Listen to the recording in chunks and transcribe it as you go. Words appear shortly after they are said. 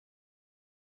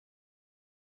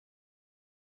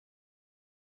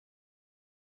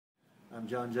I'm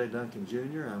John J. Duncan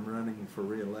Jr. I'm running for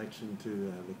re-election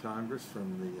to the Congress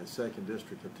from the 2nd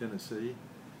District of Tennessee.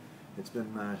 It's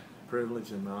been my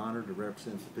privilege and my honor to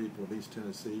represent the people of East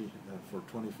Tennessee for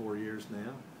 24 years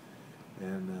now,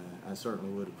 and I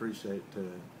certainly would appreciate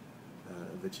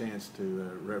the chance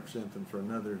to represent them for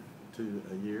another 2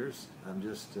 years. I'm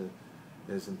just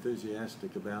as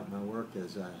enthusiastic about my work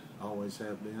as I always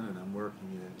have been, and I'm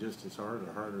working just as hard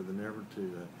or harder than ever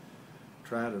to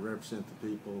try to represent the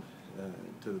people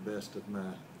to the best of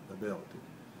my ability.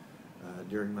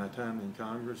 During my time in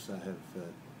Congress, I have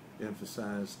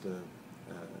emphasized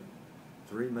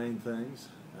 3 main things.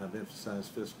 I've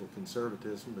emphasized fiscal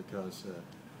conservatism because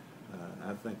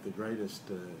I think the greatest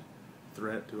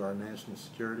threat to our national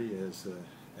security, as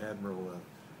Admiral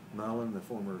Mullen, the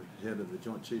former head of the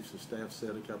Joint Chiefs of Staff,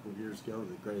 said a couple of years ago,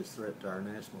 the greatest threat to our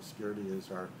national security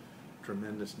is our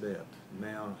tremendous debt,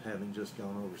 now having just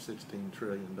gone over $16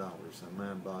 trillion, a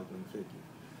mind-boggling figure.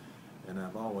 And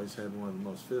I've always had one of the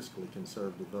most fiscally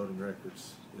conservative voting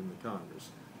records in the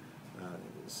Congress.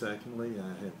 Secondly,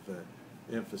 I have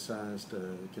emphasized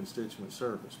constituent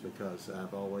service because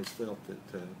I've always felt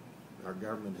that our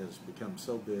government has become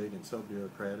so big and so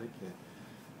bureaucratic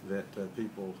that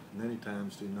people many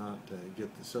times do not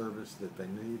get the service that they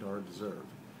need or deserve.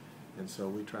 And so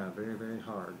we try very, very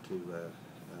hard to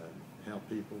help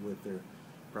people with their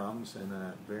problems, and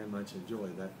I very much enjoy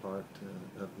that part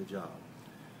of the job.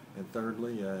 And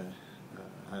thirdly,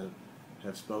 I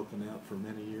have spoken out for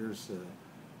many years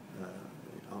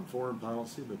on foreign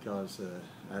policy because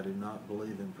I do not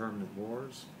believe in permanent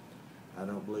wars. I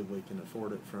don't believe we can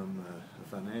afford it from a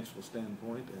financial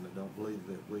standpoint, and I don't believe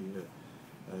that we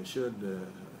should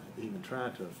even try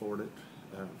to afford it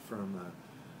from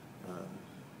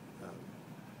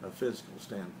a physical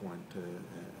standpoint,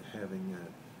 having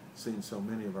seen so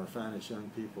many of our finest young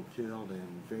people killed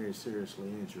and very seriously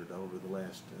injured over the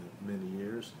last many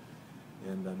years.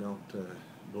 And I don't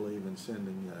believe in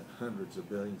sending hundreds of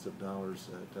billions of dollars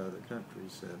to other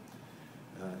countries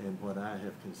in what I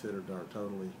have considered are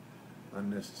totally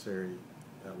unnecessary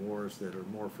wars that are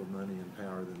more for money and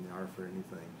power than they are for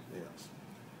anything else.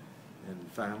 And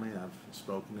finally, I've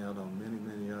spoken out on many,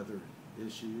 many other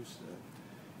issues,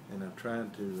 and I've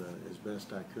tried to, as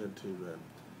best I could, to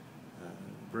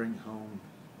bring home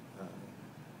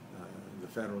the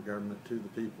federal government to the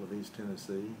people of East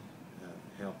Tennessee,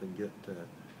 helping get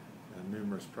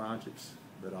numerous projects,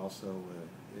 but also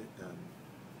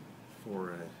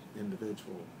for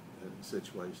individual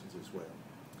situations as well.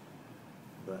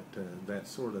 But that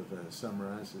sort of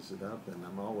summarizes it up, and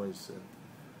I'm always,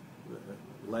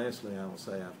 lastly I will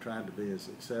say I've tried to be as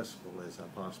accessible as I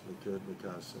possibly could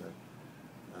because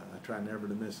I try never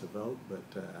to miss a vote,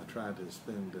 but I try to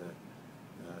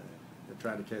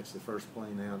try to catch the first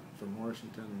plane out from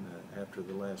Washington after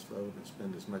the last vote and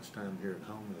spend as much time here at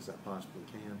home as I possibly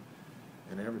can.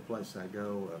 And every place I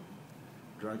go,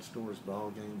 drugstores, ball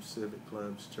games, civic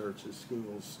clubs, churches,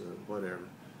 schools, whatever,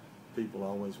 people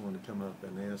always want to come up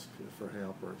and ask for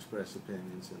help or express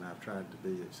opinions, and I've tried to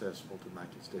be accessible to my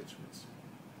constituents.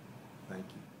 Thank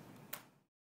you.